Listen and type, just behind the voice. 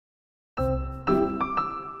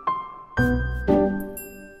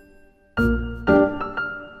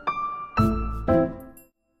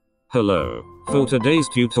Hello. For today's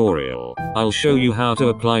tutorial, I'll show you how to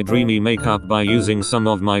apply dreamy makeup by using some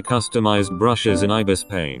of my customized brushes in Ibis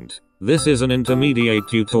Paint. This is an intermediate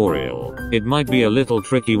tutorial. It might be a little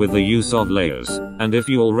tricky with the use of layers, and if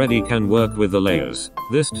you already can work with the layers,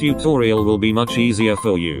 this tutorial will be much easier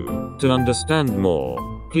for you. To understand more,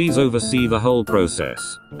 please oversee the whole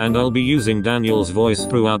process, and I'll be using Daniel's voice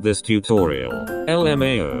throughout this tutorial.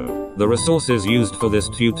 LMAO. The resources used for this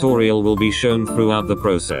tutorial will be shown throughout the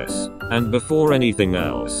process. And before anything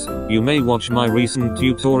else, you may watch my recent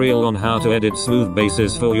tutorial on how to edit smooth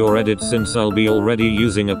bases for your edit, since I'll be already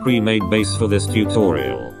using a pre-made base for this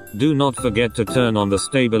tutorial. Do not forget to turn on the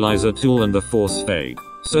stabilizer tool and the force fade.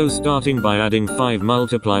 So starting by adding 5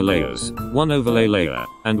 multiply layers, 1 overlay layer,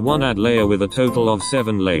 and 1 add layer with a total of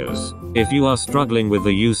 7 layers. If you are struggling with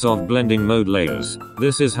the use of blending mode layers,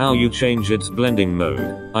 this is how you change its blending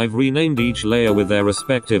mode. I've renamed each layer with their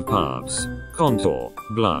respective parts: contour,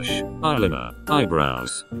 blush, eyeliner,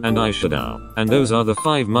 eyebrows, and eyeshadow. And those are the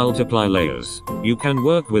 5 multiply layers. You can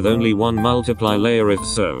work with only 1 multiply layer if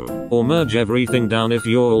so, or merge everything down if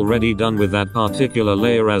you're already done with that particular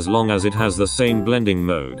layer, as long as it has the same blending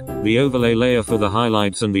mode. The overlay layer for the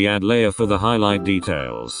highlights and the add layer for the highlight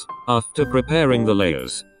details. After preparing the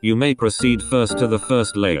layers, you may proceed first to the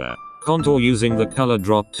first layer, contour, using the color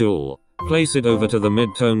drop tool. Place it over to the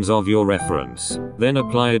midtones of your reference, then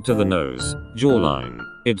apply it to the nose, jawline,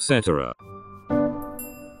 etc.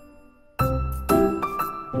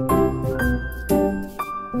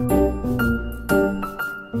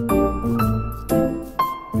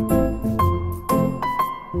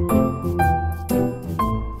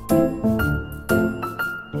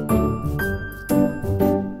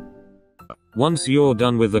 Once you're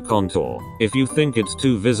done with the contour, if you think it's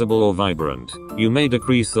too visible or vibrant, you may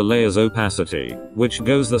decrease the layer's opacity, which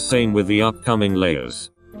goes the same with the upcoming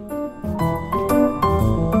layers.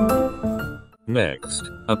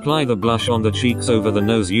 Next, apply the blush on the cheeks over the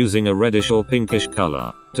nose using a reddish or pinkish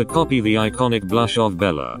color. To copy the iconic blush of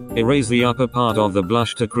Bella, erase the upper part of the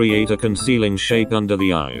blush to create a concealing shape under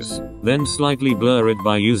the eyes. Then slightly blur it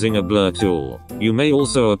by using a blur tool. You may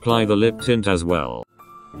also apply the lip tint as well.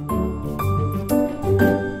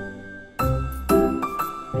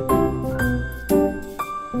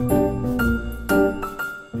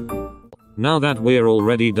 Now that we're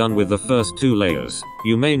already done with the first 2 layers,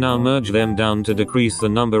 you may now merge them down to decrease the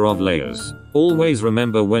number of layers. Always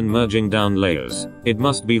remember, when merging down layers, it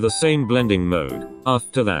must be the same blending mode.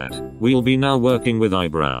 After that, we'll be now working with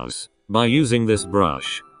eyebrows. By using this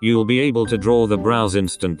brush, you'll be able to draw the brows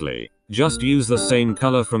instantly. Just use the same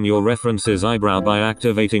color from your reference's eyebrow by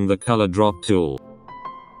activating the color drop tool.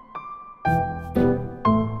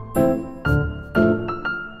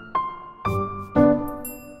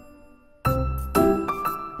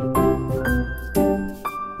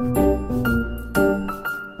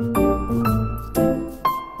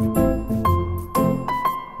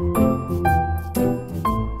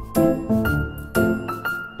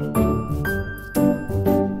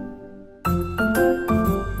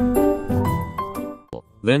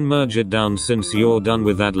 Then merge it down since you're done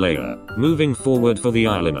with that layer. Moving forward, for the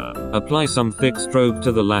eyeliner, apply some thick stroke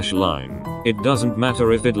to the lash line. It doesn't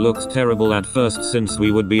matter if it looks terrible at first, since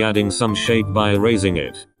we would be adding some shape by erasing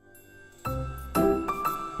it.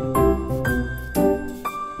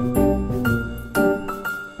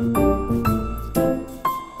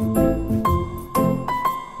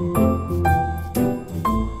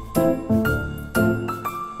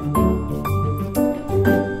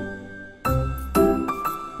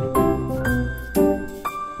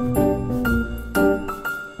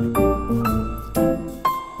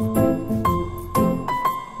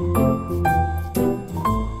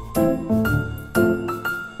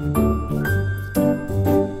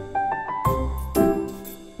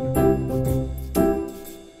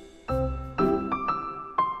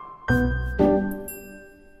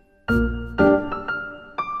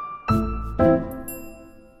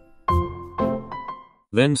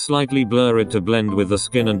 Then slightly blur it to blend with the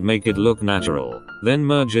skin and make it look natural. Then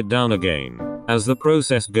merge it down again. As the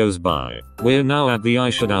process goes by, we're now at the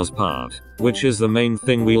eyeshadows part, which is the main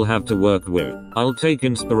thing we'll have to work with. I'll take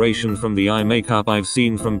inspiration from the eye makeup I've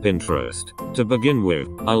seen from Pinterest. To begin with,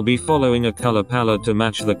 I'll be following a color palette to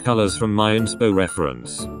match the colors from my inspo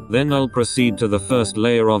reference. Then I'll proceed to the first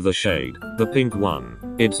layer of the shade, the pink one.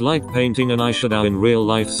 It's like painting an eyeshadow in real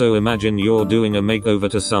life, so imagine you're doing a makeover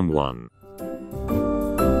to someone.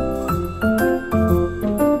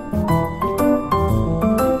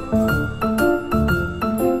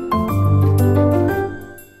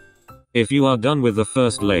 If you are done with the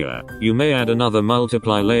first layer, you may add another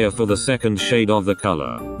multiply layer for the second shade of the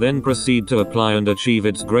color, then proceed to apply and achieve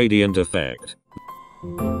its gradient effect.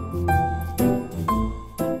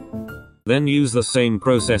 Then use the same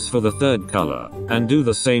process for the third color, and do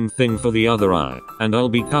the same thing for the other eye, and I'll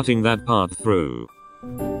be cutting that part through.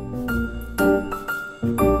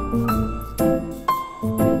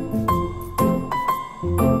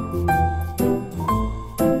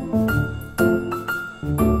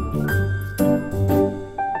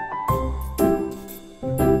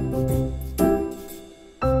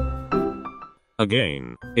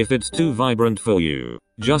 Again, if it's too vibrant for you,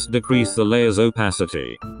 just decrease the layer's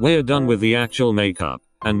opacity. We're done with the actual makeup,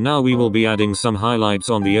 and now we will be adding some highlights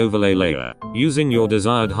on the overlay layer, using your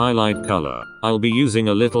desired highlight color. I'll be using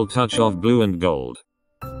a little touch of blue and gold.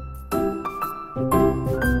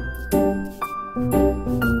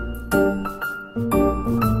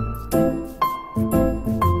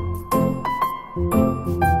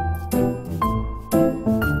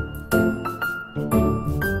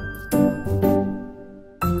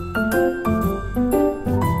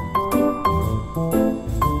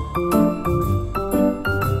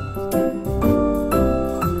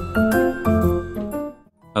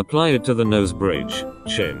 Apply it to the nose bridge,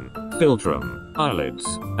 chin, philtrum, eyelids,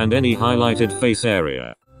 and any highlighted face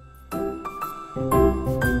area.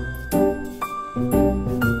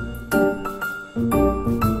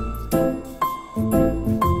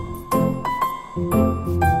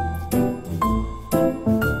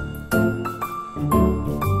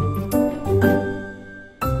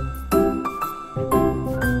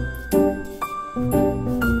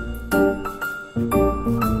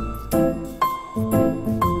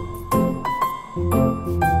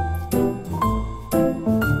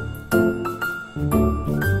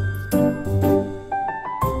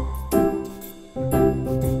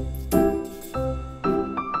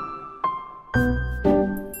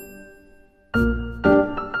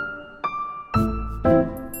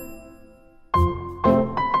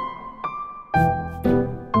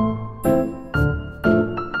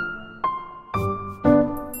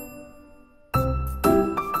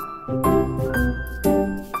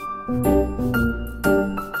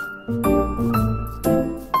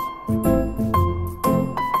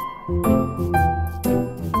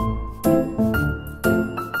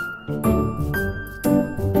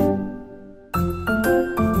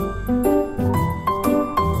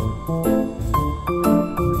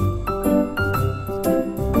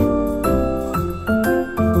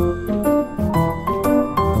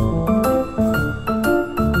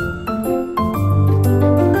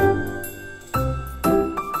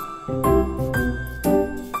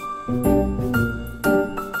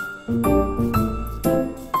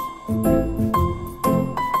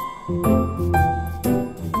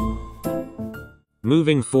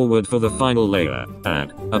 Moving forward for the final layer,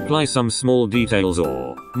 apply some small details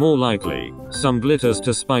or, more likely, some glitters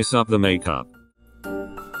to spice up the makeup.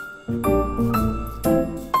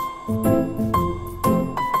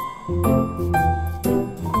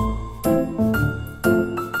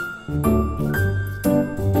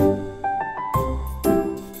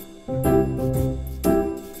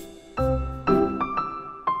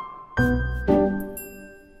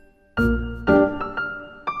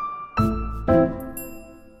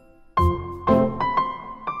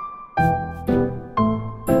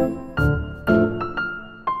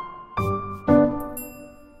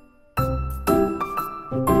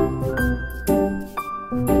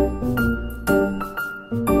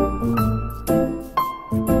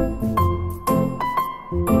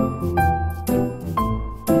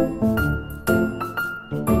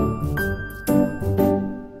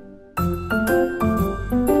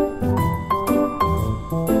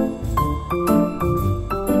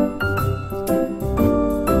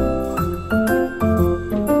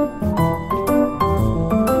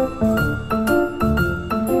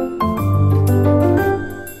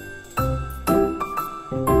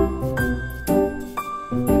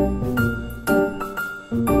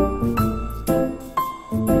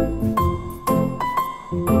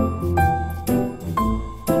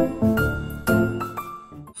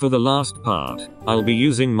 For the last part, I'll be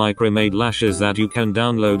using micro-made lashes that you can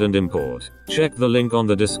download and import. Check the link on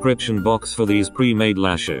the description box for these pre-made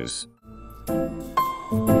lashes.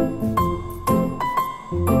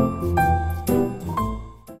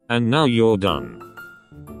 And now you're done.